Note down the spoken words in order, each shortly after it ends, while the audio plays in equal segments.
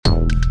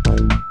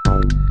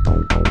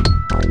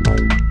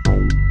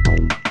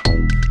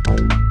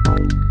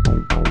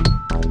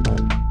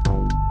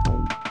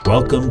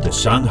Welcome to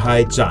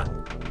Shanghai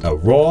Zhan, a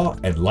raw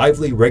and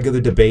lively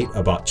regular debate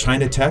about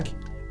China tech,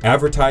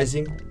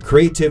 advertising,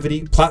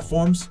 creativity,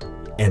 platforms,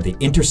 and the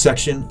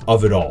intersection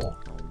of it all.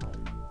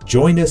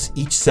 Join us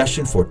each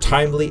session for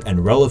timely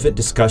and relevant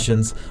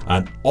discussions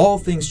on all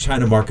things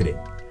China marketing.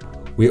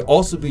 We'll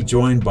also be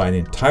joined by an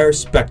entire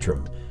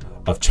spectrum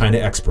of China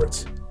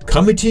experts.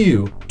 Coming to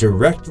you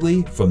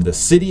directly from the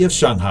city of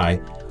Shanghai,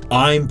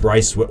 I'm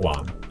Bryce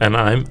Whitwam. And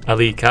I'm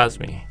Ali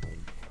Kazmi.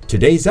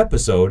 Today's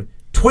episode,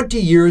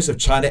 20 years of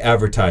China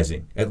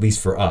advertising, at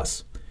least for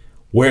us.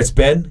 Where it's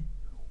been,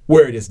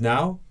 where it is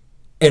now,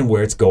 and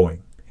where it's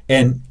going.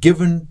 And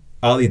given,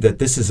 Ali, that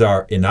this is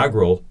our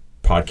inaugural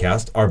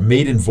podcast, our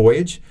maiden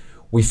voyage,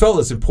 we felt it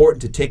was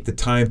important to take the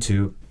time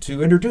to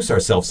introduce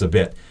ourselves a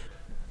bit.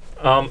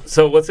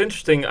 So what's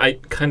interesting, I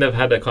kind of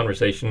had a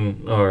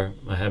conversation, or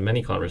I had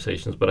many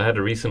conversations, but I had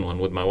a recent one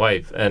with my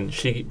wife, and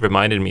she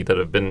reminded me that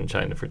I've been in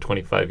China for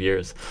 25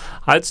 years.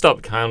 I'd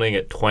stopped counting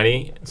at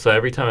 20, so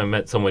every time I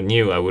met someone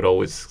new, I would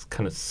always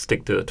kind of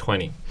stick to the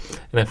 20.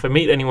 And if I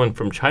meet anyone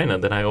from China,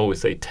 then I always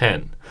say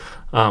 10,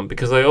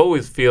 because I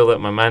always feel that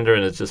my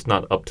Mandarin is just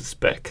not up to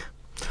spec.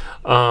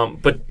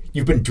 But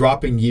you've been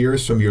dropping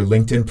years from your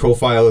LinkedIn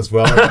profile as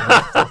well.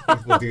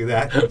 People do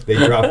that. They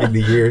drop in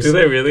the years. Do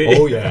they really?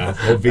 Oh, yeah.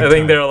 Oh, big I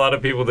think time. there are a lot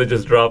of people that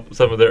just drop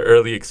some of their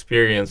early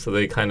experience, so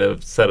they kind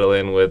of settle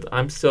in with,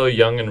 I'm still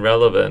young and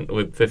relevant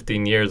with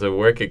 15 years of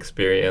work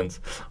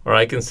experience, or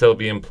I can still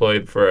be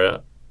employed for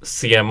a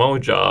CMO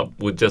job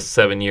with just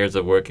 7 years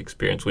of work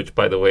experience, which,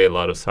 by the way, a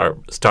lot of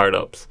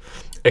startups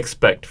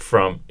expect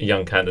from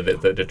young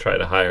candidates that they try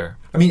to hire.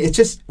 I mean, it's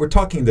just, we're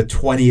talking the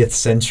 20th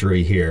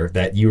century here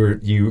that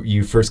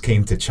you first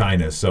came to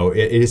China, so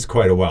it is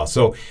quite a while.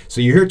 So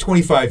you're here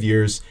 25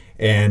 years,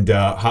 and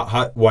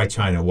why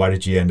China? Why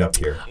did you end up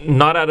here?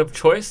 Not out of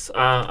choice.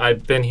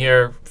 I've been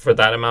here for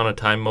that amount of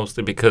time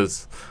mostly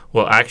because,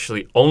 well,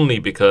 actually only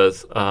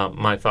because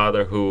my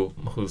father,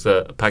 who's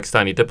a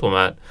Pakistani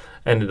diplomat,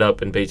 ended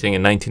up in Beijing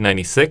in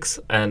 1996,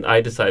 and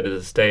I decided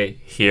to stay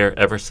here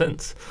ever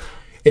since.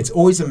 It's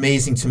always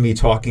amazing to me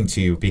talking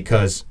to you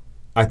because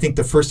I think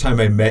the first time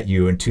I met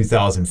you in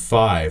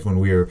 2005 when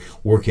we were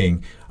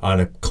working on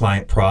a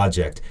client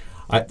project,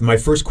 my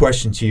first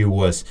question to you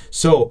was,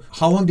 so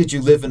how long did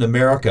you live in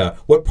America?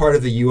 What part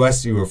of the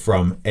U.S. you were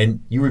from?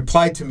 And you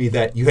replied to me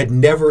that you had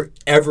never,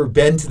 ever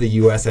been to the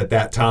U.S. at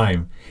that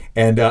time.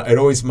 And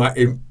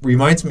it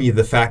reminds me of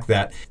the fact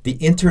that the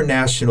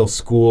international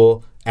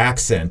school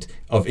accent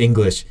of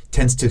English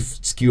tends to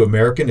skew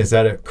American. Is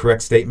that a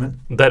correct statement?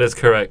 That is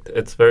correct.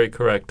 It's very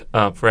correct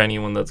for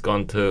anyone that's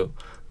gone to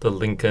the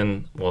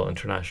Lincoln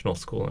International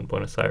School in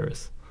Buenos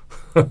Aires.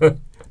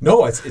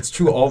 No, it's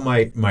true. All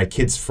my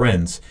kids'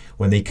 friends,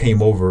 when they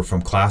came over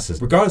from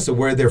classes, regardless of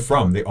where they're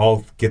from, they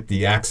all get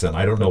the accent.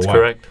 I don't know why.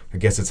 Correct. I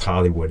guess it's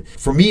Hollywood.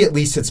 For me, at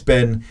least, it's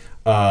been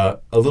a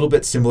little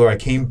bit similar. I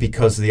came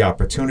because of the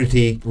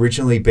opportunity,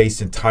 originally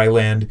based in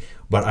Thailand,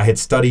 but I had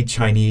studied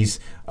Chinese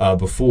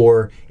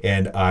before,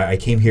 and I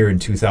came here in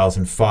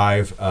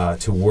 2005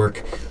 to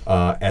work.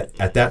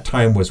 At that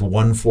time was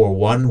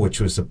 141, which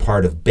was a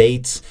part of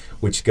Bates,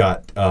 which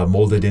got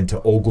molded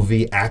into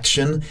Ogilvy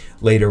Action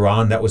later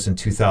on. That was in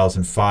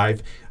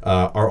 2005.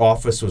 Our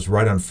office was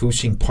right on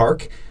Fuxing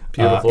Park.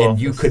 Beautiful and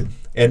office. you could.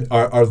 And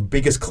our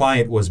biggest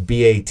client was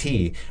BAT,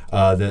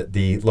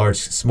 the large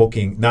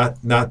smoking,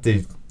 not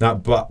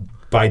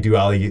Baidu,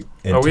 Ali,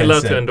 and Are we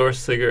allowed Tencent. to endorse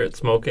cigarette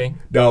smoking?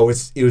 No,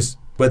 it was.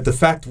 But the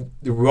fact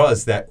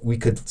was that we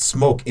could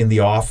smoke in the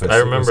office. I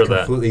remember it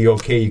was completely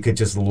okay. You could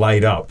just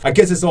light up. I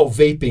guess it's all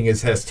vaping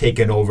has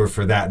taken over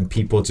for that, and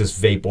people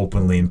just vape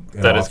openly in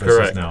That is offices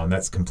correct. now, and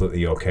that's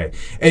completely okay.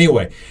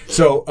 Anyway,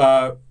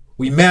 so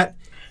we met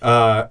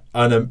on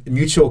a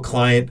mutual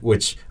client,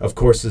 which of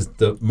course is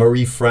the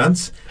Marie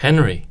France.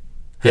 Henry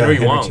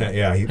Henry Wong. Chan,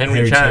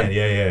 Henry Chan.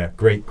 Yeah.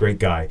 Great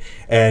guy.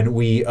 And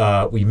we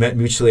met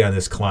mutually on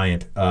this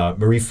client,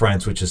 Marie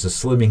France, which is a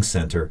slimming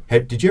center.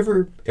 Did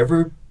you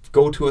ever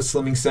go to a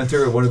slimming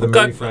center or one of the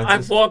Marie Frances?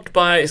 I've walked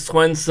by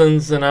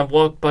Swenson's and I've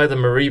walked by the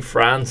Marie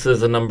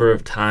Frances a number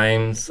of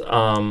times,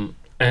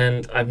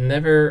 and I've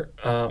never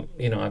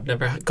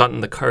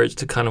gotten the courage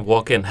to kind of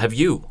walk in. Have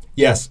you?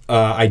 Yes,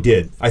 I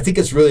did. I think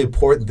it's really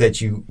important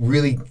that you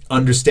really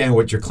understand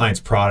what your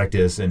client's product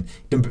is, and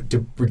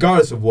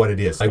regardless of what it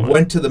is. I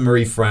went to the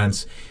Marie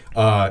France.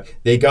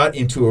 They got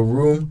into a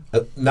room,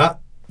 not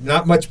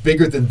much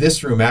bigger than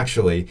this room,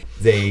 actually.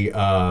 They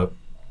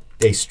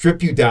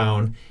strip you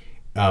down.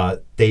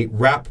 They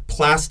wrap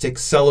plastic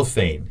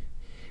cellophane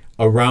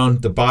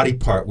around the body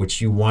part which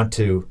you want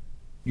to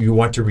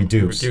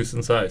reduce. Reduce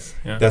in size.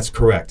 Yeah. That's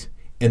correct.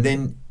 And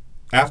then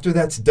after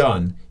that's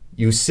done,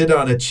 you sit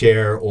on a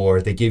chair,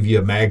 or they give you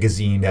a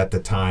magazine at the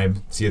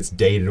time, see it's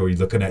dated, or you're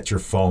looking at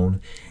your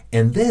phone.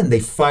 And then they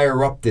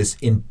fire up this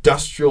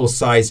industrial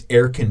size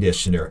air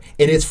conditioner,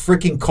 and it's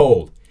freaking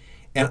cold.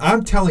 And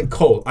I'm telling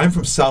cold, I'm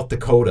from South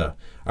Dakota,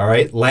 all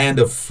right, land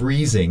of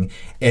freezing,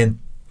 and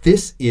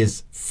this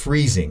is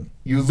freezing.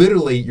 You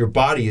literally, your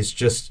body is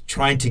just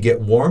trying to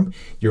get warm.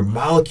 Your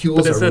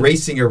molecules are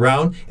racing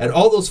around, and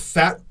all those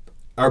fat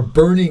are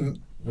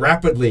burning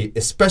rapidly,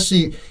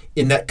 especially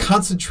in that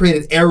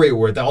concentrated area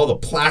where all the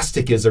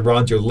plastic is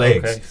around your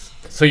legs. Okay.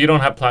 So you don't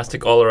have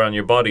plastic all around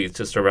your body. It's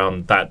just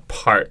around that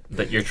part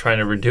that you're trying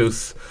to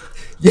reduce.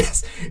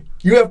 Yes,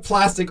 you have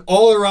plastic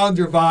all around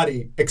your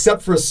body,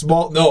 except for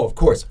of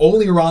course,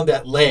 only around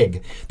that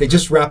leg. They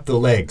just wrap the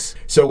legs.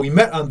 So we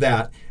met on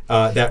that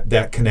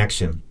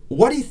connection.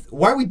 Why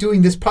are we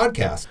doing this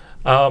podcast?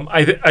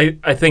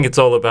 I think it's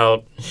all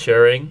about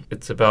sharing.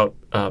 It's about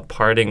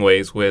parting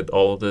ways with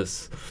all of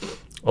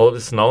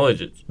this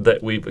knowledge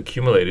that we've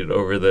accumulated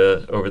over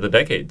the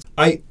decades.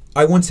 I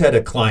once had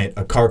a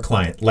car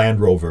client, Land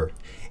Rover,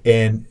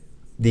 and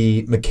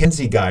the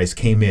McKinsey guys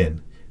came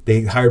in.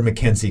 They hired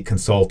McKinsey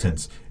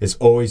consultants. It's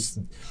always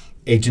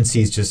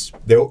agencies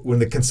when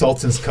the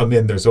consultants come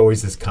in, there's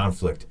always this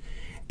conflict.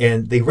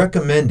 And they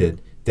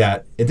recommended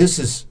that, and this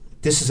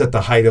is at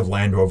the height of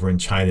Land Rover in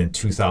China in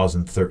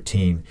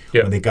 2013,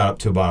 when they got up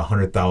to about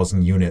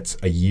 100,000 units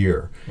a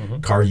year,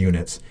 car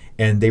units.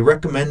 And they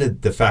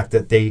recommended the fact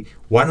that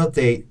why don't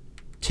they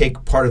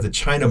take part of the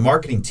China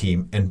marketing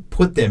team and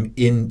put them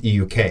in the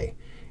UK,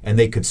 and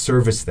they could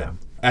service them.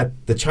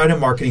 The China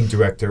marketing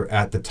director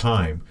at the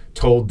time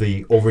told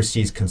the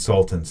overseas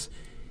consultants,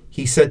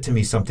 he said to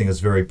me something that's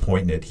very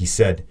poignant. He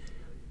said,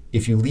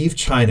 if you leave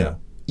China,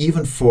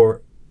 even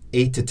for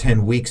 8 to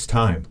 10 weeks'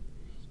 time,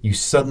 you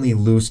suddenly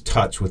lose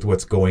touch with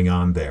what's going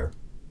on there.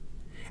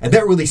 And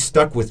that really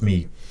stuck with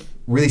me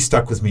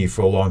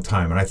for a long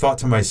time. And I thought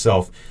to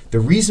myself, the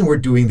reason we're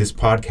doing this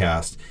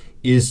podcast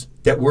is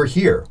that we're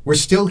here. We're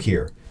still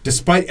here.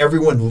 Despite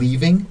everyone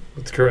leaving.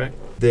 That's correct.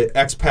 The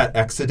expat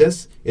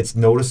exodus, it's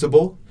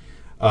noticeable.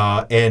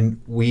 And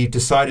we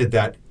decided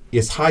that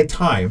it's high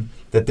time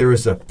that there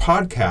is a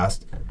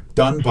podcast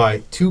done by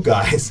two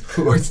guys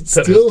who are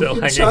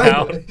still in China.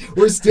 Out.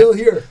 We're still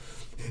here.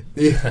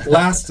 The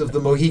last of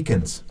the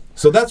Mohicans.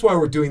 So that's why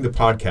we're doing the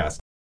podcast.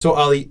 So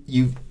Ali,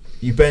 you've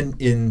been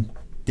in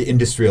the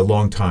industry a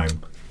long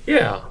time.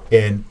 Yeah.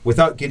 And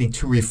without getting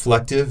too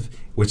reflective,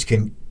 which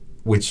can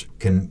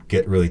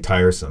get really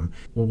tiresome,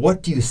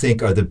 what do you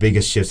think are the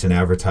biggest shifts in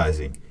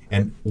advertising?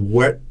 And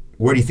where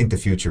do you think the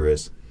future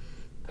is?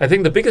 I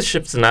think the biggest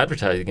shifts in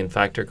advertising, in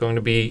fact, are going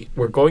to be,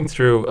 we're going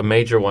through a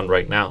major one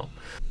right now.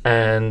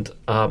 And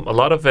a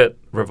lot of it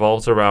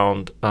revolves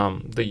around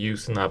the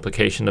use and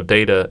application of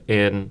data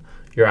in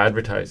your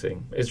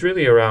advertising. It's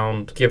really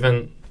around,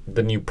 given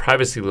the new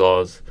privacy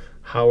laws,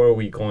 how are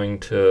we going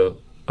to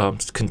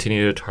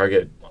continue to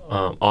target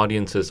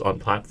audiences on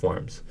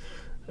platforms?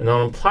 And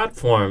on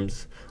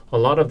platforms, a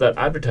lot of that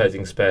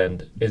advertising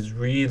spend is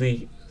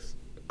really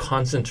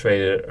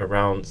concentrated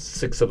around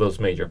 6 of those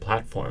major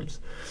platforms.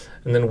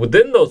 And then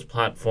within those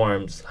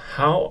platforms,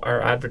 how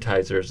are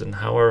advertisers and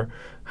how are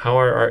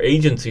our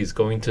agencies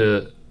going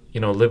to,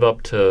 live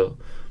up to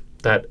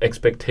that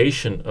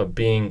expectation of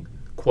being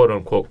quote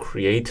unquote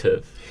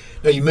creative?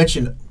 Now you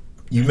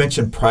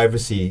mentioned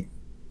privacy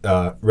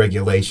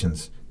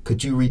regulations.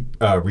 Could you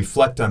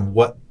reflect on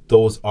what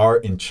those are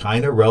in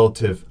China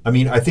relative? I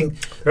mean, I think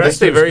they're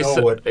actually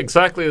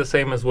exactly the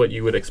same as what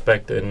you would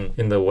expect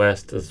in the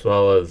West, as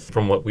well as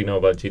from what we know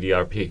about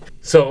GDPR.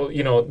 So,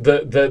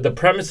 the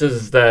premise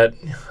is that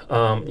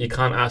you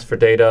can't ask for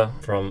data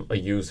from a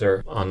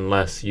user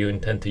unless you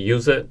intend to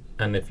use it.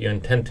 And if you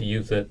intend to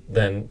use it,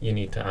 then you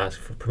need to ask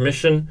for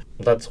permission.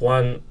 That's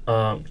one.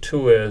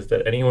 2 is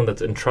that anyone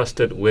that's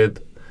entrusted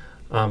with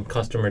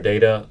customer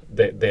data,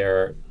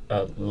 they're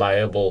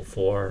liable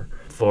for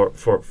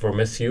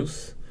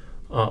misuse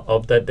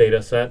of that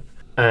data set,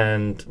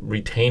 and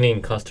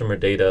retaining customer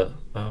data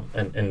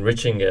and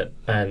enriching it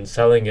and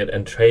selling it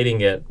and trading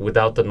it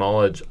without the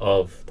knowledge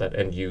of that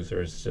end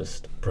user is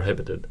just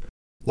prohibited.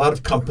 A lot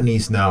of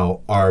companies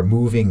now are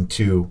moving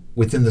to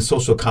within the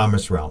social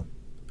commerce realm.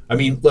 I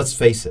mean, let's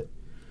face it.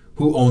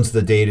 Who owns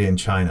the data in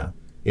China?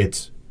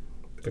 It's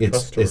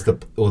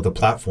the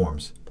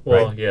platforms.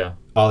 Well, right? Yeah.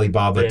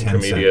 Alibaba, the Tencent.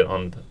 Intermediate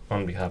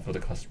on behalf of the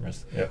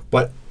customers. Yeah.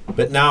 But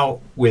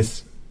now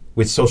with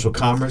social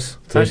commerce,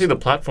 it's actually the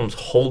platforms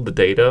hold the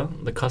data.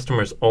 The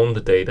customers own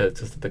the data.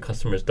 It's just that the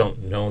customers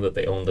don't know that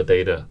they own the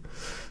data.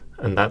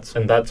 And that's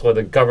why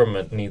the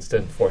government needs to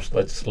enforce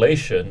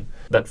legislation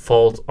that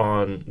falls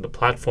on the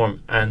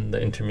platform and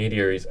the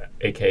intermediaries,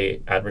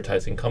 aka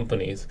advertising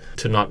companies,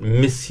 to not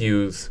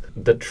misuse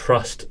the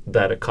trust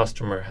that a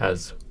customer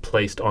has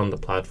placed on the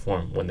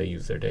platform when they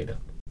use their data.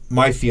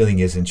 My feeling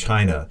is in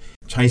China,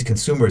 Chinese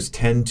consumers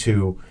tend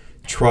to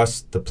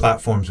trust the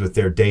platforms with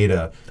their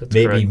data. That's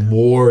maybe correct.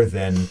 More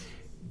than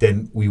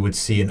we would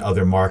see in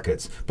other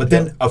markets. But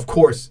then, of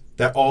course,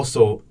 that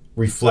also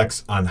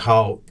reflects on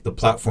how the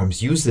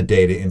platforms use the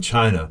data in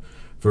China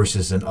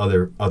versus in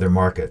other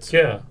markets.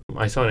 Yeah.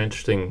 I saw an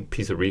interesting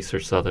piece of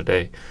research the other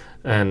day,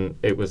 and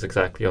it was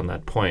exactly on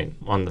that point,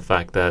 on the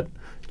fact that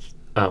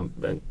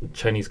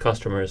Chinese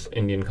customers,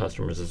 Indian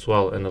customers as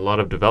well, and a lot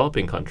of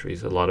developing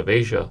countries, a lot of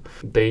Asia,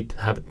 they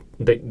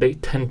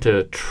tend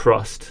to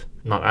trust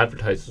not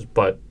advertisers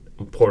but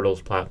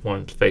portals,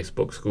 platforms,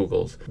 Facebooks,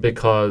 Googles,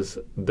 because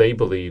they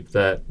believe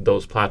that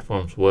those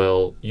platforms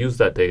will use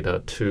that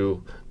data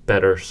to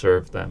better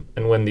serve them.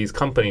 And when these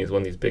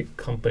big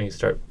companies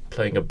start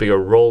playing a bigger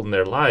role in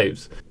their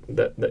lives,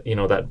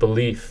 that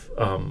belief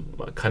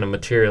kind of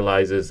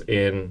materializes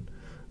in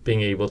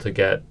being able to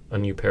get a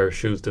new pair of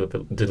shoes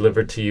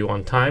delivered to you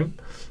on time,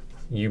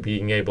 you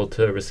being able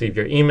to receive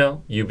your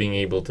email, you being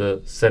able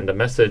to send a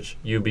message,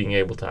 you being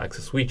able to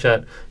access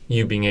WeChat,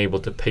 you being able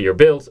to pay your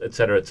bills,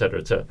 etc.,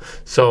 etc., etc.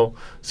 So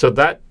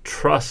that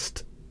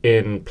trust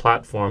in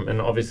platform,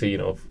 and obviously,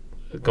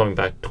 going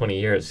back 20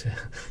 years,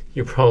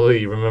 you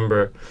probably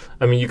remember.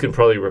 I mean, you can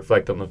probably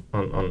reflect on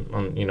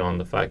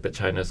the fact that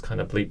China's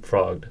kind of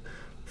leapfrogged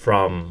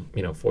from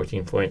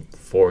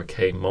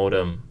 14.4K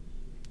modem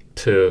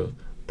to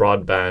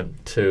broadband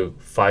to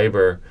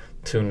fiber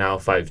to now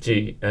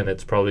 5G, and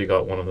it's probably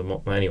got one of the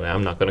anyway,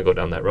 I'm not going to go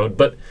down that road,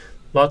 but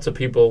lots of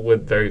people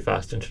with very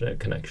fast internet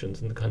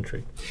connections in the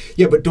country.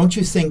 Yeah, but don't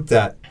you think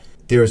that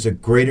there's a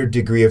greater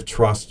degree of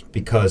trust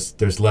because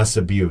there's less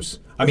abuse?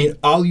 I mean,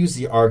 I'll use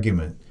the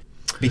argument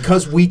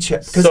because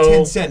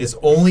Tencent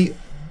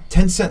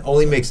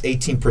only makes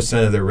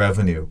 18% of their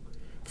revenue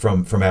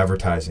from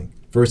advertising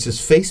versus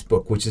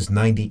Facebook, which is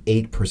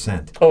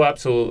 98%. Oh,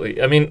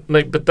 absolutely. I mean,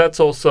 but that's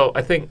also,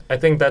 I think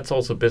that's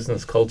also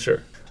business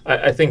culture.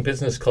 I think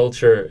business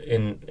culture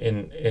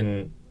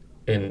in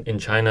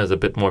China is a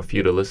bit more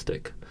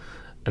feudalistic,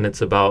 and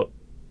it's about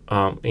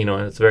and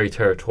it's very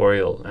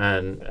territorial,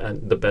 and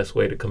the best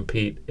way to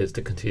compete is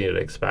to continue to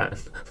expand,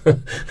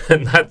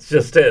 and that's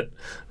just it,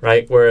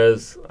 right?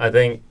 Whereas I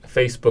think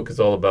Facebook is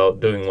all about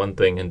doing one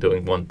thing and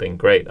doing one thing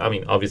great. I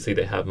mean, obviously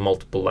they have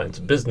multiple lines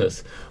of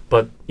business,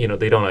 but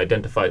they don't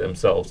identify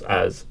themselves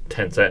as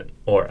Tencent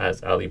or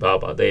as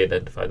Alibaba. They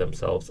identify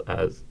themselves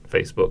as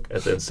Facebook,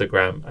 as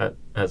Instagram,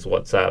 as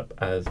WhatsApp,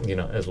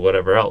 as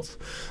whatever else.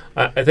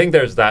 I think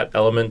there's that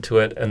element to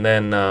it, and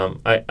then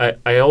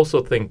I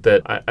also think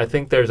that I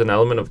think there's an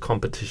element of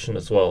competition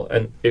as well.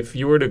 And if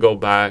you were to go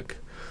back,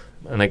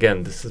 and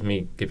again, this is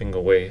me giving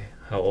away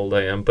how old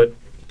I am, but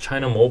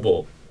China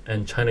Mobile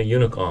and China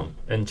Unicom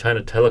and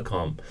China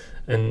Telecom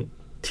and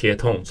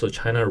Tietong, so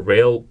China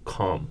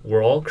Railcom,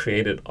 were all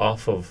created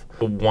off of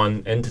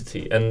one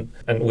entity, and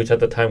which at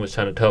the time was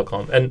China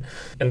Telecom,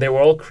 and they were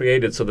all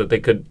created so that they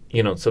could,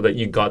 so that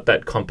you got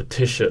that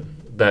competition,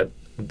 that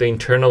they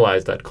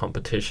internalized that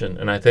competition.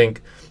 And I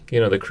think,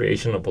 the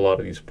creation of a lot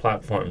of these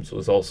platforms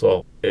was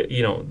also,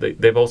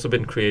 they've also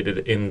been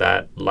created in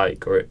that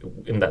or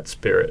in that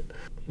spirit.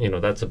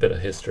 That's a bit of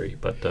history,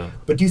 but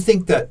do you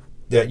think that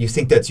you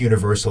think that's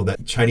universal,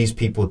 that Chinese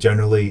people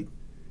generally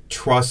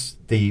trust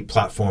the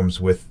platforms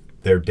with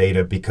their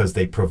data because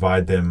they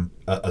provide them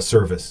a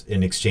service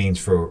in exchange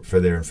for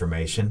their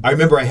information? I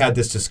remember I had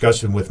this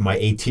discussion with my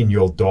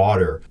 18-year-old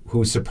daughter,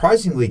 who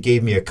surprisingly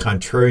gave me a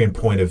contrarian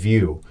point of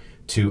view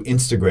to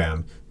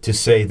Instagram, to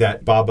say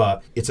that,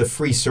 Baba, it's a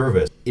free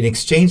service. In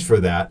exchange for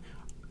that,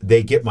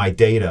 they get my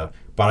data,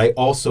 but I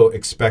also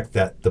expect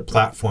that the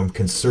platform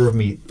can serve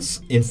me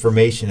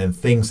information and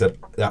things that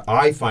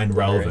I find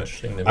relevant.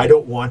 I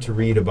don't want to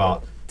read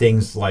about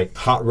things like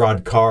hot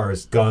rod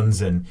cars,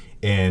 guns, and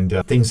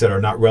things that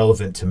are not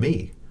relevant to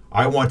me.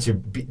 I want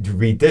to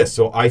read this,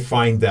 so I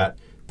find that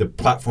the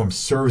platform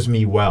serves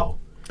me well.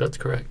 That's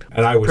correct.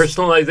 And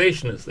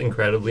personalization is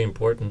incredibly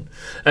important.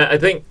 I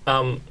think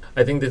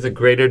there's a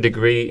greater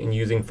degree in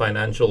using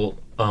financial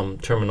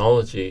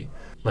terminology.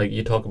 Like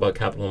you talk about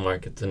capital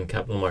markets and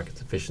capital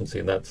markets efficiency,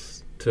 and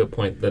that's to a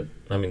point that,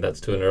 that's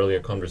to an earlier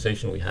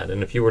conversation we had.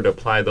 And if you were to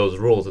apply those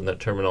rules and that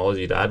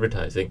terminology to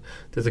advertising,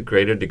 there's a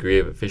greater degree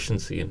of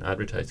efficiency in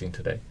advertising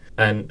today.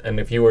 And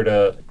if you were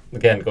to,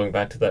 again, going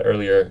back to that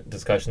earlier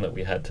discussion that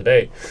we had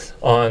today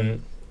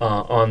on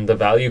the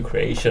value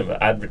creation of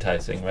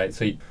advertising, right?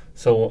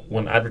 So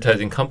when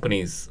advertising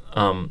companies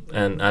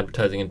and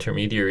advertising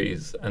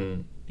intermediaries,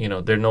 and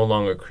they're no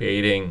longer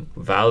creating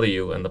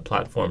value, and the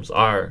platforms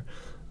are,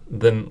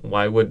 then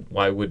why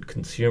would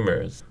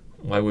consumers,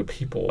 why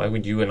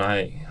would you and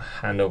I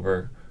hand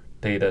over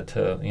data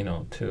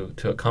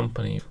to a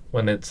company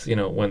when it's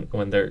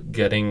when they're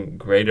getting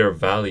greater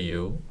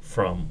value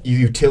from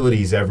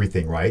utility is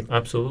everything, right?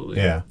 Absolutely.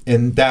 Yeah,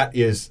 and that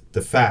is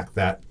the fact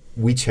that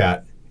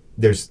WeChat,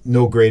 there's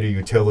no greater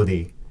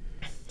utility.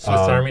 Swiss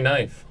Army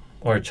knife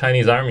or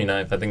Chinese Army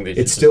knife. I think they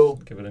should still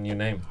give it a new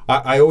name.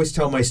 I always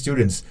tell my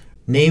students,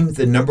 name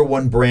the number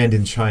one brand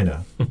in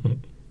China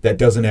that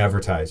doesn't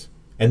advertise.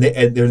 And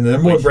they're the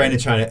number one brand in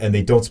China, and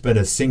they don't spend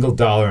a single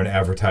dollar on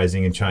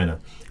advertising in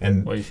China.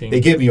 And they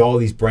give me all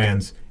these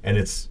brands, and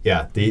it's,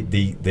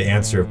 the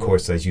answer, of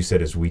course, as you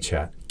said, is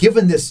WeChat.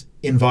 Given this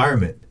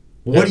environment,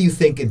 what do you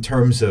think in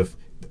terms of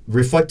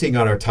reflecting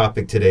on our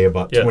topic today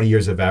about 20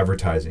 years of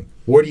advertising?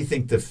 Where do you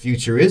think the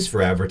future is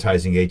for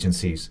advertising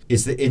agencies?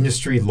 Is the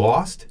industry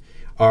lost?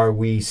 Are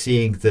we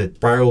seeing the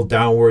spiral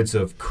downwards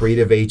of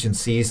creative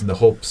agencies and the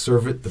whole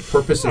the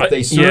purpose that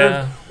they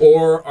serve?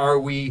 Or are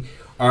we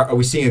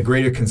seeing a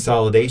greater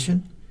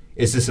consolidation?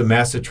 Is this a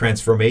massive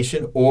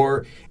transformation?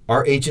 Or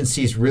are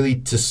agencies really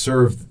to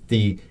serve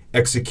the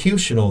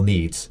executional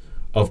needs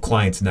of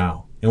clients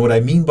now? And what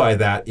I mean by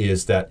that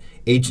is that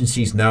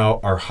agencies now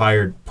are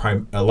hired,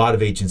 a lot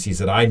of agencies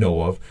that I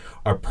know of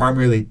are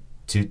primarily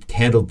to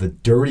handle the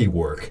dirty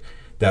work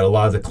that a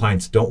lot of the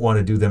clients don't want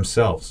to do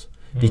themselves,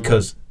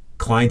 because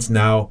clients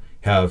now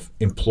have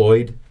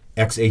employed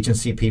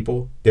ex-agency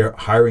people. They're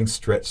hiring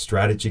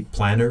strategic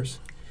planners.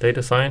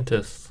 Data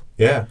scientists.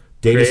 Yeah,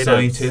 data Creatives.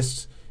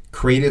 scientists,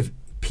 creative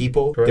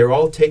people. Correct. They're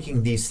all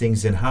taking these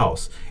things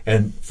in-house,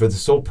 and for the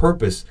sole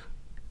purpose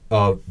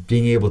of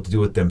being able to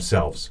do it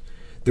themselves.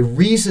 The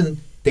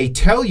reason they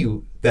tell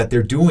you that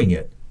they're doing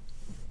it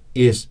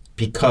is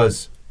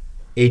because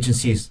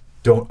agencies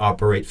don't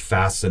operate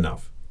fast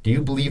enough. Do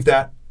you believe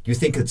that? Do you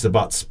think it's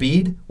about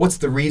speed? What's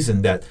the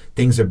reason that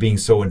things are being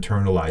so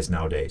internalized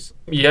nowadays?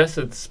 Yes,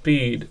 it's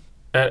speed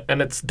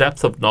and it's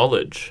depth of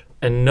knowledge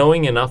and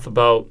knowing enough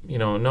about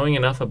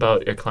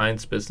your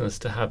client's business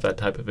to have that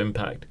type of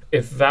impact.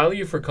 If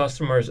value for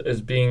customers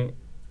is being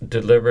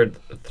delivered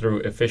through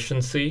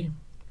efficiency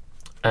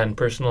and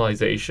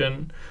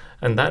personalization,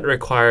 and that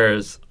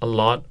requires a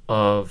lot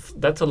of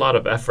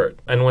effort.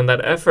 And when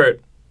that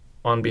effort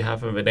on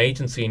behalf of an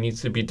agency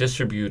needs to be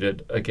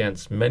distributed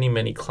against many,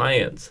 many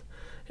clients,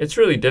 it's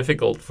really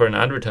difficult for an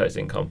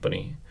advertising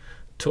company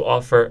to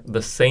offer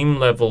the same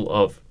level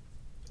of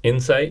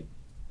insight,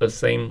 the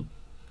same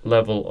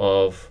level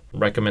of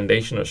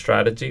recommendation or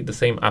strategy, the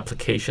same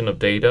application of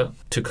data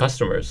to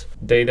customers.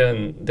 Data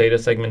and data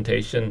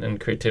segmentation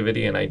and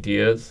creativity and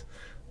ideas,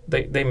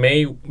 they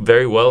may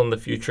very well in the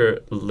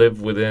future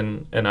live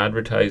within an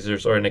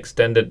advertiser's or an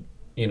extended,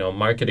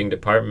 marketing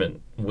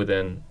department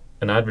within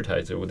an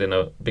advertiser, within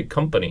a big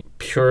company,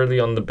 purely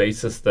on the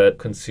basis that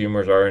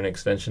consumers are an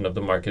extension of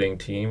the marketing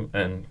team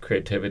and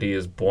creativity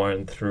is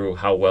born through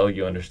how well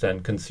you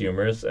understand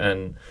consumers,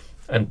 and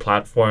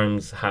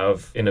platforms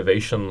have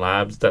innovation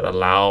labs that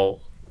allow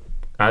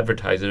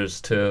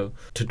advertisers to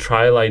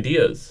trial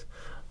ideas.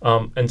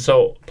 And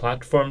so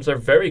platforms are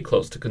very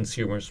close to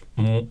consumers,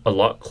 a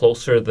lot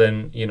closer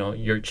than,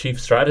 your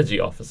chief strategy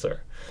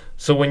officer.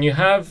 So when you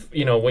have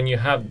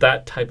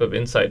that type of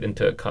insight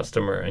into a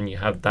customer and you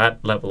have that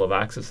level of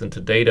access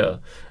into data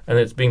and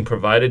it's being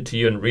provided to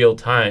you in real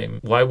time,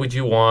 why would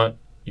you want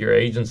your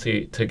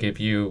agency to give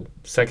you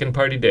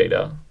second-party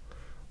data,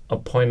 a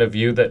point of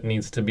view that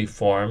needs to be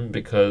formed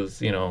because,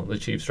 the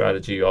chief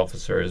strategy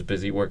officer is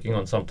busy working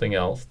on something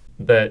else,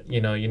 that,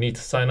 you need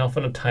to sign off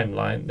on a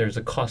timeline, there's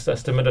a cost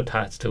estimate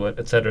attached to it,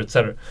 et cetera, et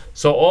cetera.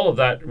 So all of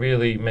that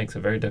really makes it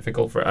very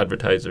difficult for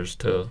advertisers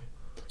to...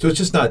 So it's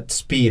just not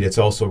speed, it's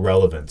also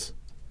relevance.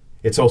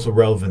 It's also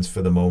relevance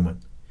for the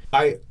moment.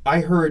 I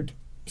heard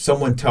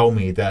someone tell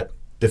me that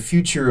the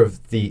future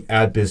of the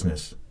ad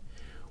business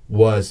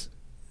was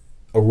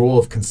a role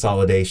of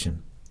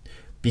consolidation,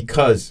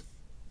 because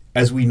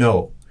as we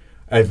know,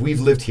 as we've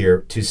lived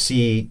here to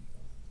see,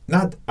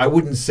 I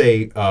wouldn't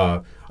say,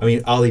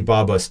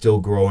 Alibaba is still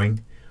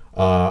growing.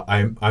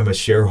 I'm a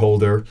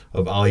shareholder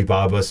of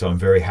Alibaba, so I'm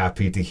very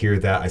happy to hear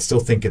that. I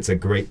still think it's a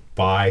great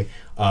buy.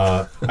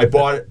 I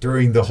bought it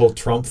during the whole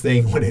Trump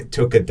thing when it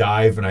took a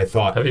dive, and I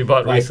thought... Have you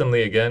bought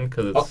recently again?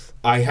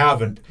 I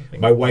haven't.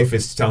 My wife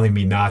is telling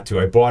me not to.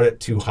 I bought it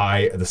too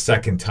high the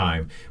second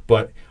time,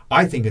 but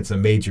I think it's a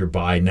major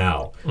buy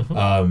now,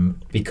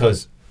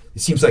 because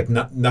it seems like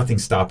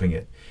nothing's stopping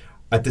it.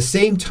 At the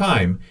same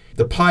time,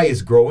 the pie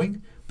is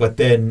growing, but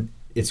then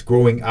it's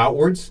growing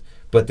outwards.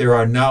 But there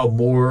are now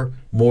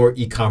more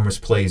e-commerce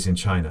plays in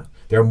China.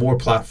 There are more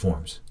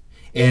platforms,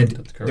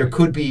 and there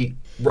could be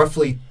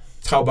roughly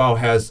Alibaba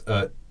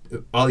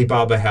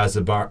has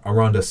about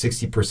around a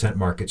 60%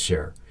 market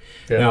share.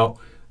 Yeah. Now,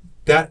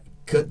 that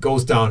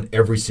goes down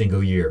every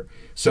single year.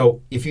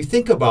 So if you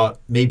think about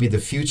maybe the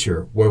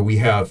future where we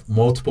have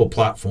multiple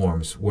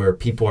platforms where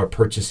people are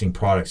purchasing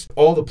products,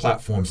 all the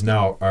platforms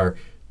now are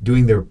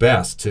doing their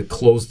best to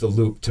close the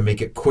loop, to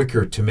make it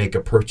quicker to make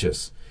a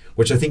purchase,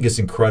 which I think is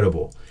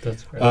incredible.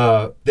 That's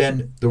right.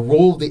 Then the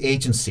role of the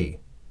agency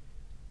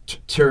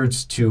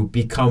turns to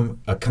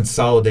become a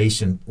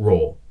consolidation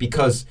role,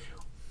 because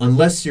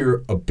unless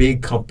you're a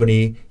big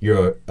company,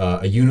 you're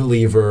a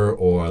Unilever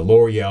or a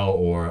L'Oreal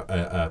or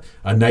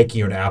a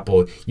Nike or an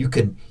Apple, you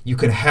can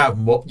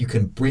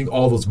bring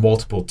all those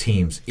multiple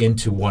teams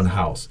into one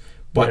house.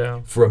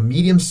 But for a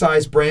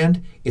medium-sized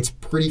brand, it's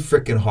pretty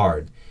freaking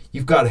hard.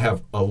 You've got to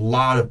have a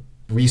lot of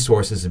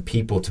resources and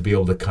people to be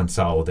able to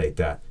consolidate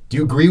that. Do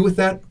you agree with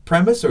that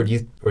premise, or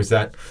is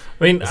that?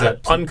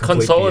 On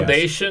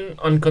consolidation,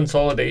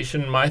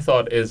 my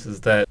thought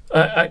is that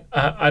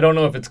I don't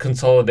know if it's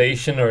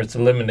consolidation or it's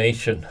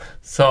elimination.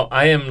 So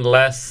I am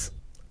less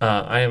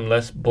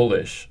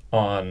bullish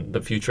on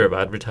the future of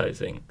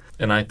advertising,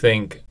 and I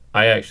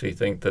actually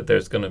think that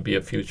there's going to be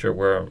a future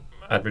where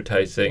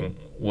advertising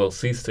will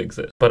cease to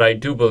exist. But I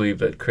do believe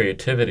that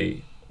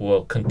creativity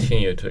will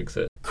continue to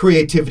exist.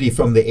 Creativity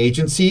from the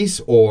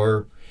agencies,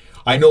 or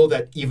I know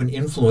that even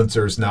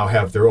influencers now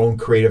have their own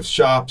creative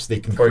shops.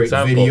 They can create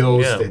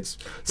videos.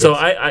 Yeah. So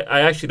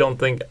I actually don't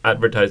think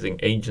advertising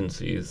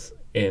agencies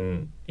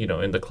in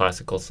the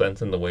classical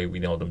sense, in the way we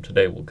know them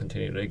today, will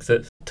continue to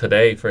exist.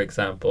 Today, for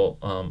example,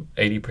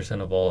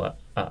 80% of all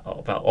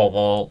about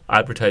all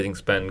advertising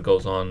spend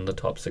goes on the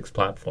top 6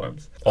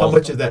 platforms. How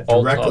much of that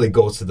directly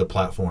goes to the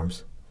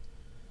platforms?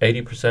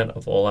 80%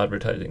 of all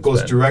advertising goes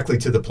spend directly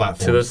to the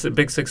platforms. to the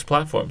big 6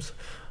 platforms.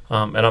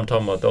 And I'm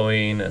talking about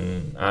Douyin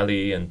and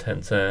Ali and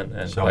Tencent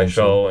and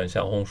Kuaishou and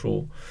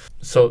Xiaohongshu.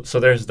 So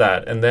there's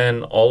that. And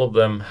then all of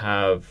them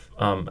have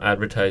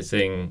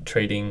advertising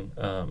trading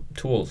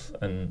tools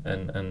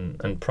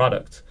and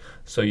products.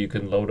 So you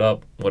can load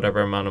up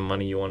whatever amount of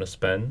money you want to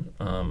spend,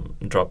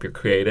 drop your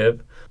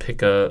creative,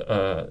 pick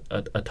a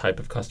type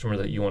of customer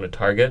that you want to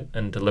target,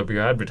 and deliver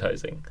your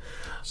advertising.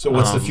 So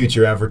what's the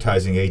future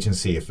advertising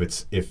agency if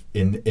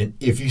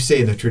you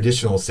say in the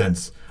traditional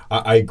sense?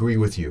 I agree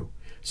with you.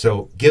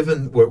 So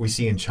given what we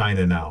see in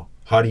China now,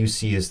 how do you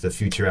see as the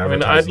future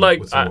advertising?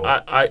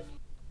 I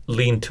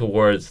lean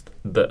towards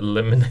the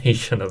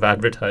elimination of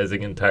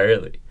advertising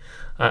entirely.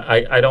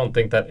 I don't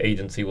think that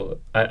agency will.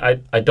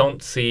 I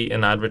don't see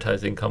an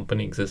advertising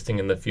company existing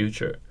in the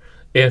future.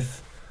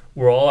 If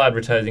we're all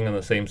advertising on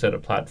the same set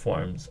of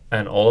platforms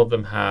and all of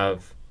them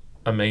have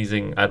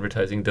amazing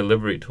advertising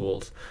delivery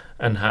tools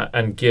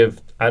and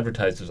give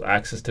advertisers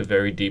access to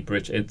very deep,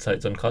 rich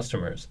insights on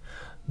customers,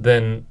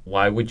 then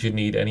why would you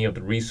need any of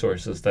the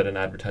resources that an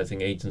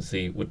advertising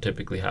agency would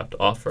typically have to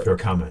offer? Fair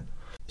comment.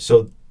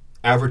 So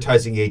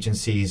advertising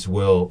agencies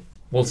will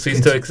cease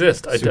to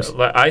exist.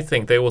 I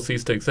think they will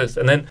cease to exist.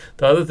 And then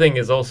the other thing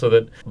is also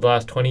that the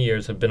last 20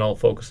 years have been all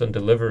focused on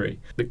delivery.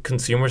 The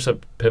consumers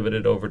have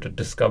pivoted over to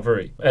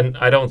discovery. And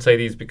I don't say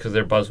these because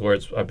they're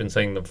buzzwords. I've been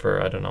saying them for,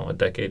 a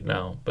decade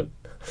now. But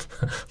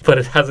but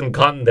it hasn't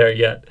gotten there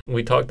yet.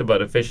 We talked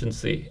about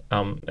efficiency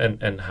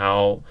and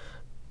how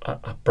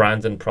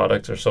brands and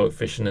products are so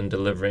efficient in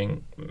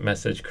delivering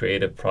message,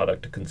 creative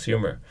product to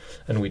consumer.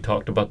 And we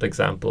talked about the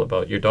example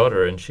about your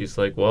daughter, and she's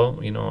like, well,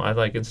 I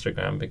like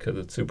Instagram because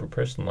it's super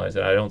personalized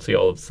and I don't see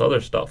all of this other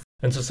stuff.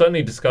 And so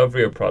suddenly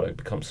discovery of product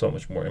becomes so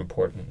much more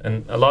important.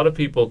 And a lot of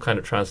people kind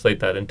of translate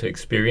that into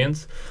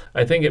experience.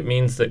 I think it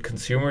means that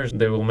consumers,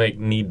 they will make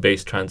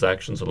need-based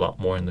transactions a lot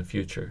more in the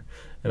future.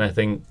 And I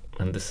think,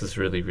 and this is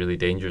really, really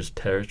dangerous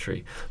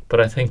territory, but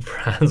I think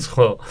brands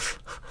will,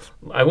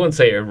 I wouldn't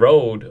say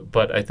erode,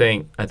 but I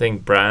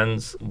think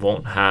brands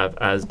won't have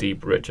as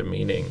deep, rich a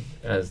meaning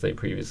as they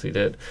previously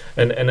did.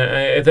 And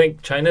I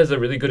think China is a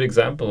really good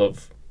example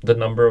of the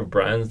number of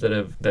brands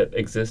that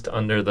exist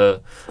under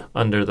the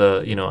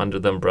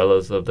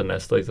umbrellas of the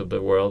Nestlés of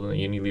the world and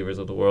the Unilevers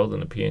of the world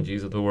and the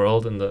P&Gs of the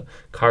world and the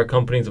car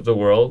companies of the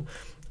world.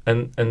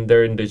 And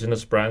they're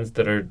indigenous brands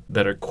that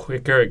are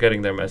quicker at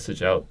getting their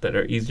message out, that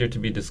are easier to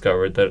be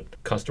discovered,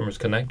 that customers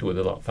connect with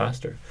a lot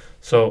faster.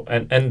 So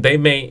and they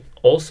may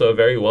also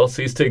very well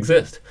cease to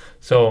exist.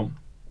 So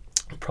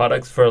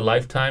products for a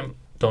lifetime,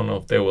 don't know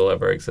if they will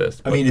ever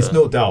exist. I mean, it's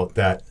no doubt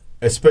that,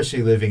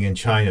 especially living in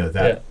China,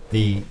 that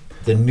the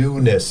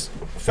newness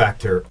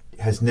factor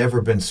has never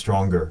been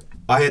stronger.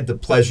 I had the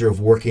pleasure of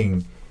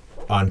working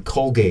on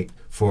Colgate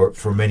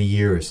for many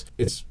years.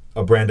 It's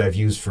a brand I've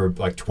used for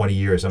like 20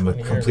 years. I'm a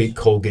complete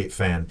Colgate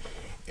fan.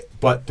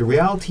 But the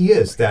reality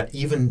is that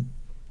even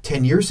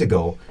 10 years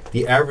ago,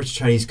 the average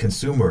Chinese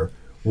consumer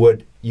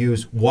would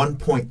use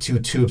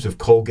 1.2 tubes of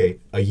Colgate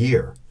a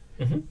year,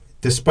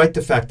 despite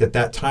the fact that at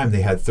that time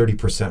they had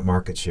 30%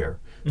 market share.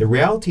 The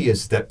reality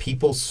is that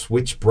people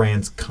switch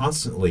brands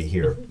constantly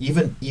here,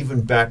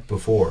 even back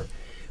before.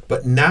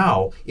 But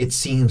now it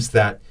seems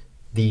that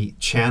the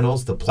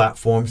channels, the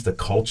platforms, the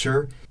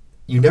culture,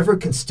 you never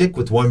can stick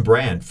with one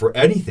brand for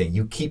anything.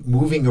 You keep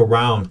moving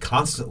around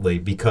constantly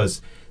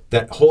because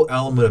that whole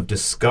element of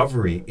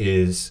discovery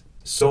is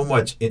so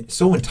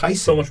enticing.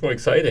 So much more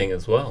exciting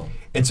as well.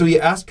 And so you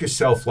ask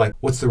yourself, like,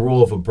 what's the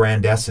role of a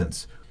brand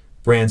essence?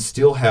 Brands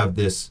still have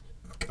this,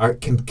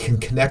 can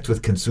connect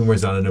with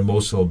consumers on an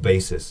emotional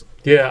basis.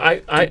 Yeah,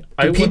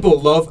 Do people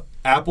love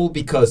Apple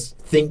because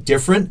think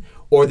different,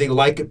 or they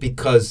like it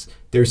because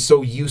they're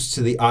so used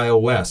to the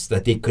iOS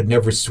that they could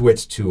never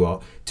switch to a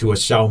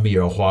Xiaomi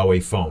or a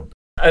Huawei phone?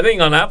 I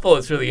think on Apple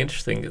it's really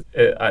interesting.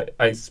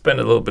 I spent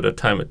a little bit of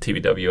time at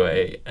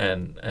TBWA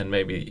and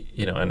maybe,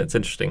 and it's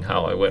interesting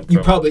how I went from...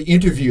 You probably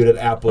interviewed at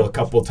Apple a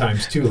couple of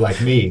times too, like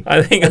me.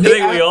 I think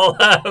we all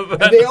have.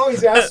 And they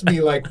always ask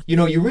me, like,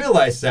 you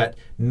realize that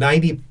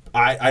 90,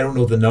 I don't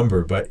know the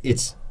number, but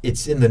it's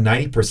in the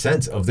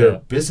 90% of their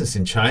business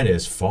in China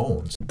is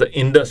phones. The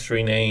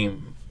industry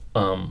name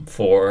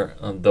for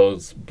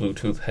those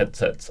Bluetooth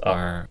headsets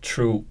are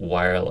true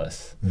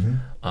wireless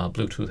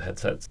Bluetooth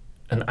headsets.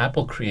 And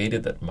Apple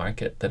created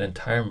that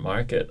entire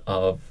market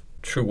of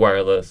true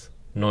wireless,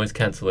 noise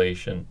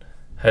cancellation,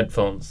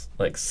 headphones,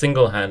 like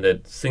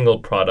single-handed, single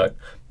product,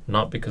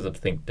 not because of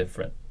Think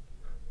Different,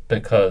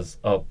 because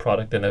of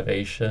product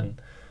innovation,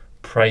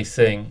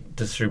 pricing,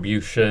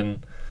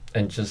 distribution,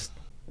 and just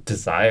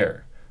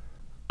desire.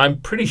 I'm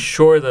pretty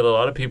sure that a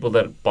lot of people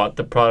that bought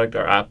the product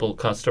are Apple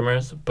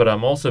customers, but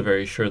I'm also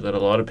very sure that a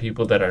lot of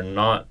people that are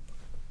not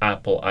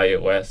Apple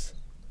iOS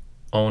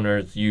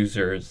owners,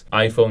 users,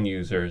 iPhone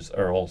users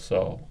are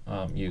also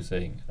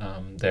using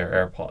their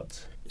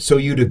AirPods. So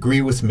you'd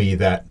agree with me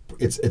that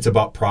it's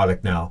about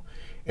product now.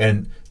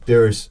 And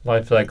there's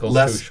Life cycle's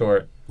less too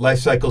short. life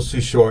cycle's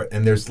too short,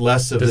 and there's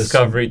less of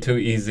Discovery too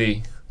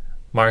easy.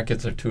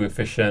 Markets are too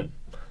efficient.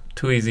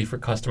 Too easy for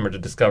customer to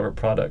discover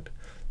product.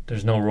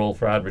 There's no role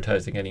for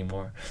advertising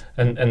anymore.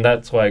 And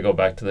that's why I go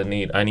back to the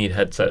need. I need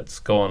headsets.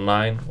 Go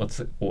online.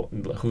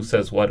 Who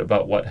says what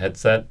about what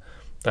headset?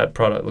 That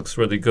product looks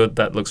really good.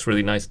 That looks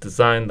really nice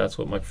design. That's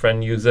what my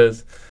friend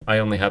uses. I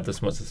only have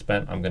this much to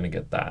spend. I'm going to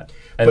get that.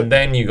 And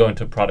then you go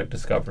into product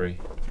discovery.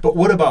 But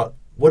what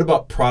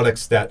about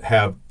products that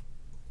have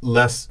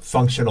less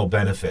functional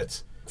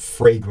benefits?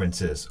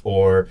 Fragrances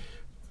or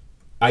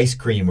ice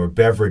cream or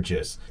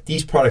beverages.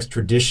 These products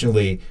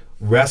traditionally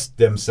rest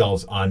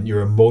themselves on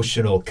your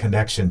emotional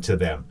connection to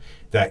them.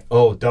 That,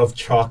 Dove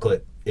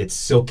chocolate, it's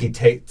silky,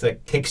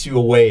 it takes you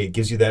away. It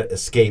gives you that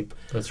escape.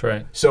 That's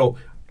right. So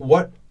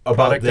what about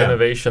product them?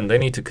 innovation? They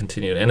need to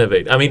continue to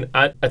innovate. I mean,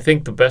 I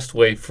think the best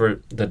way for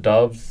the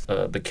Doves,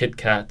 the Kit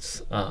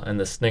Kats, and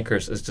the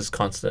Snickers is just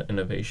constant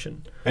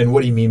innovation. And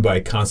what do you mean by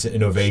constant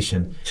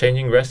innovation?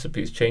 Changing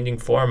recipes, changing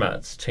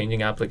formats,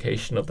 changing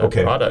application of that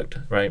product,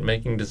 right?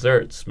 Making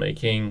desserts,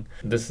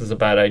 this is a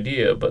bad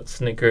idea, but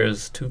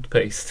Snickers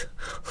toothpaste.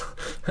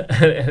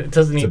 And it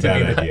doesn't need to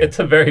be that. It's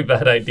a very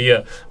bad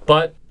idea.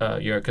 But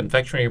you're a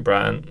confectionery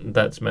brand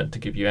that's meant to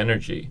give you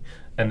energy.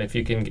 And if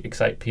you can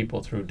excite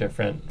people through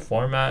different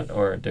format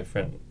or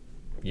different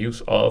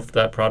use of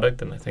that product,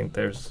 then I think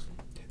there's...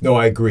 No,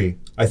 I agree.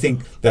 I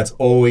think that's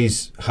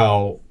always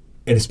how,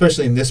 and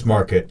especially in this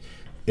market,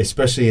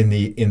 especially in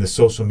the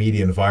social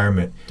media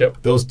environment,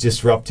 those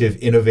disruptive,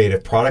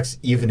 innovative products,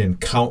 even in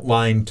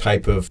countline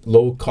type of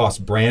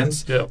low-cost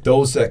brands,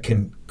 those that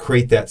can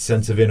create that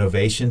sense of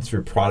innovation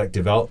through product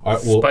development.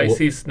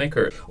 Spicy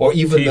Snickers. Or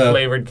even the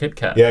flavored Kit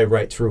Kat. Yeah,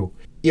 right, true.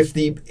 If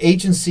the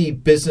agency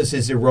business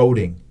is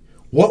eroding,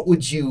 what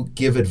would you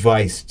give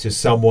advice to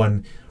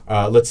someone,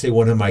 let's say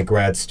one of my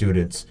grad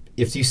students?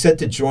 If you said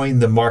to join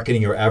the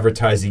marketing or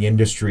advertising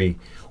industry,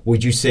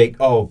 would you say,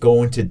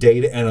 go into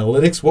data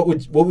analytics? What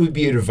would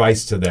be your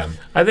advice to them?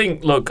 I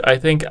think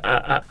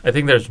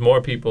there's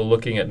more people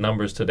looking at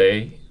numbers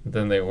today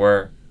than they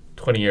were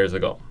 20 years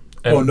ago.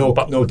 And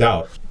no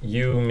doubt.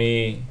 You,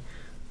 me,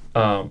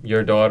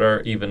 your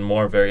daughter, even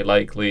more very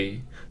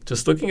likely.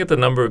 Just looking at the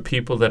number of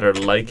people that are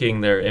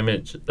liking their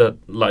image,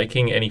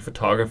 liking any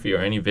photography or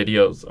any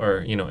videos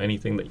or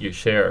anything that you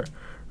share,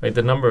 right?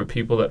 The number of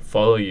people that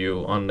follow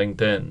you on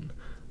LinkedIn.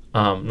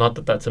 Not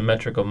that that's a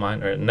metric of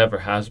mine, or it never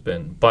has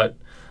been, but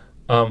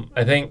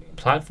I think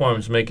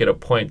platforms make it a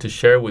point to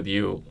share with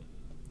you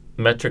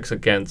metrics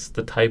against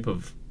the type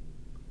of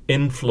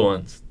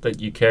influence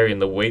that you carry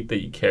and the weight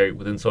that you carry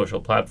within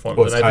social platforms.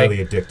 Well, it's highly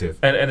addictive.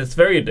 And it's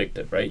very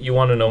addictive, right? You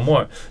want to know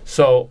more.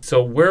 So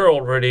we're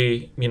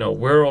already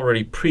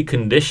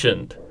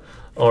preconditioned,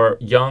 or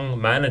young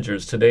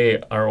managers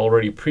today are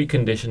already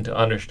preconditioned to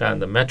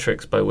understand the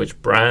metrics by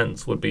which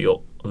brands would be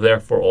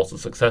therefore also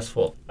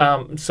successful.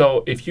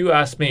 So if you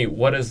ask me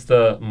what is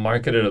the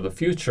marketer of the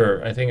future,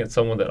 I think it's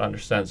someone that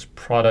understands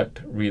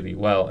product really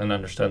well and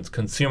understands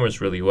consumers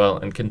really well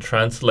and can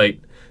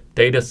translate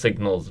data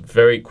signals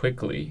very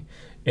quickly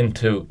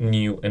into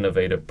new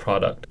innovative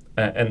product.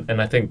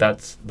 And I think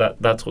that's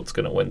what's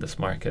going to win this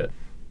market.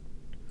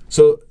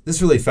 So this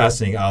is really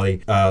fascinating,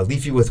 Ali.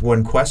 Leave you with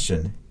one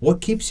question. What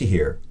keeps you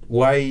here?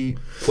 Why?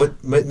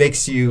 What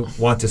makes you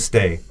want to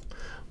stay?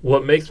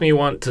 What makes me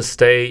want to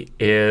stay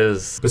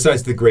is...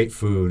 Besides the great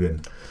food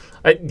and...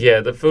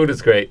 the food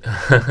is great.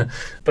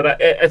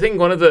 But I think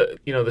one of the,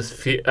 this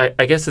fear,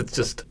 I guess it's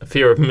just a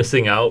fear of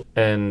missing out.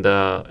 And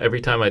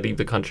every time I leave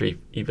the country,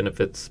 even if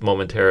it's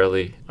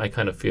momentarily, I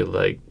kind of feel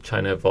like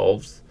China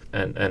evolves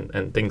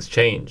and things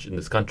change in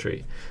this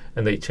country.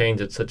 And they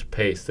change at such a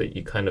pace that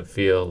you kind of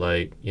feel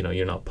like,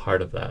 you're not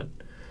part of that.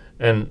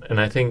 And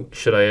I think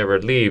should I ever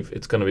leave,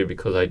 it's going to be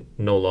because I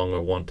no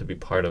longer want to be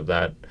part of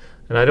that.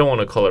 And I don't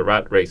want to call it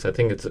rat race. I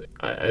think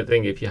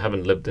if you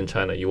haven't lived in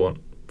China, you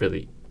won't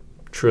really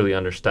truly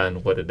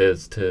understand what it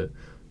is to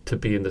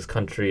be in this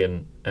country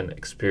and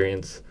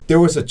experience.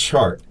 There was a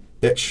chart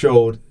that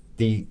showed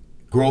the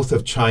growth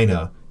of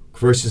China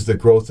versus the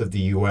growth of the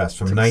U.S.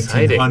 from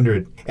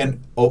 1900.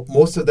 And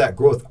most of that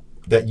growth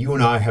that you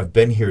and I have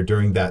been here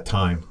during that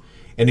time.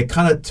 And it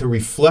kind of to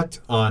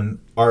reflect on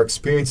our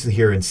experiences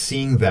here and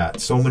seeing that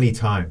so many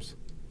times.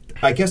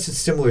 I guess it's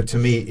similar to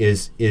me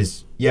is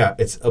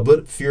it's a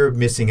bit fear of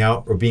missing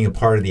out or being a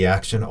part of the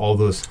action, all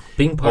those...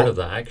 Being part of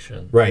the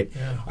action. Right.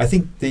 Yeah. I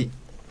think the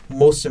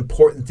most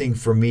important thing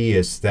for me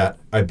is that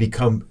I've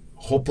become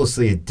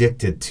hopelessly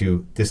addicted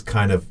to this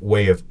kind of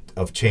way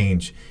of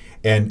change.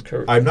 And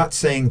I'm not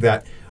saying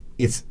that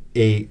it's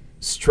a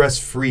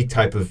stress-free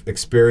type of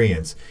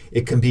experience.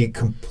 It can be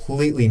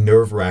completely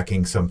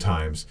nerve-wracking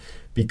sometimes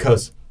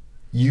because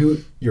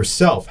you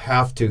yourself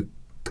have to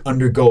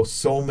undergo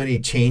so many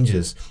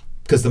changes.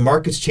 Because the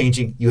market's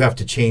changing, you have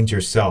to change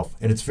yourself.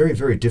 And it's very,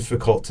 very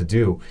difficult to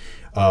do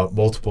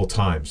multiple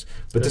times.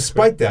 But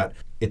despite that,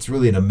 it's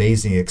really an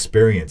amazing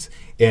experience.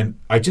 And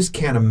I just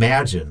can't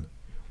imagine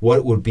what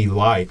it would be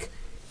like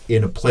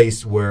in a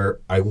place where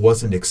I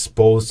wasn't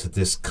exposed to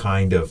this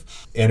kind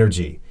of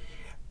energy.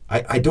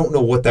 I don't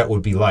know what that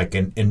would be like.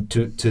 And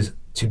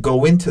to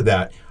go into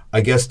that, I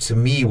guess to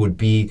me would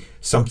be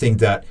something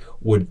that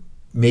would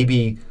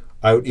maybe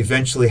I would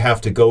eventually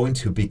have to go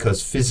into,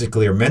 because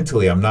physically or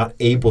mentally I'm not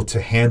able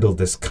to handle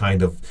the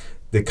kind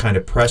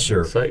of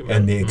pressure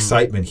and the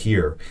excitement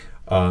here.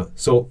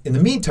 So in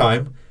the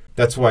meantime,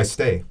 that's why I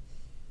stay.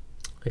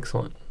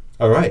 Excellent.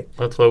 All right.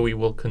 That's why we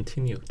will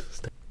continue to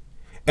stay.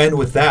 And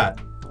with that,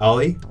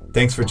 Ali,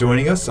 thanks for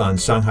joining us on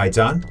Shanghai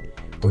Zhan.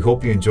 We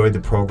hope you enjoyed the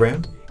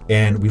program,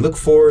 and we look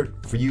forward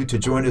for you to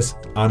join us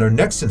on our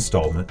next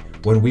installment,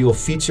 when we will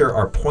feature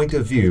our point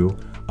of view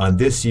on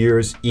this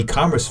year's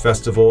e-commerce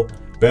festival,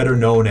 better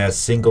known as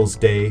Singles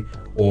Day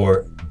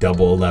or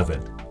Double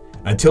 11.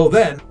 Until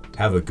then,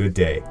 have a good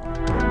day.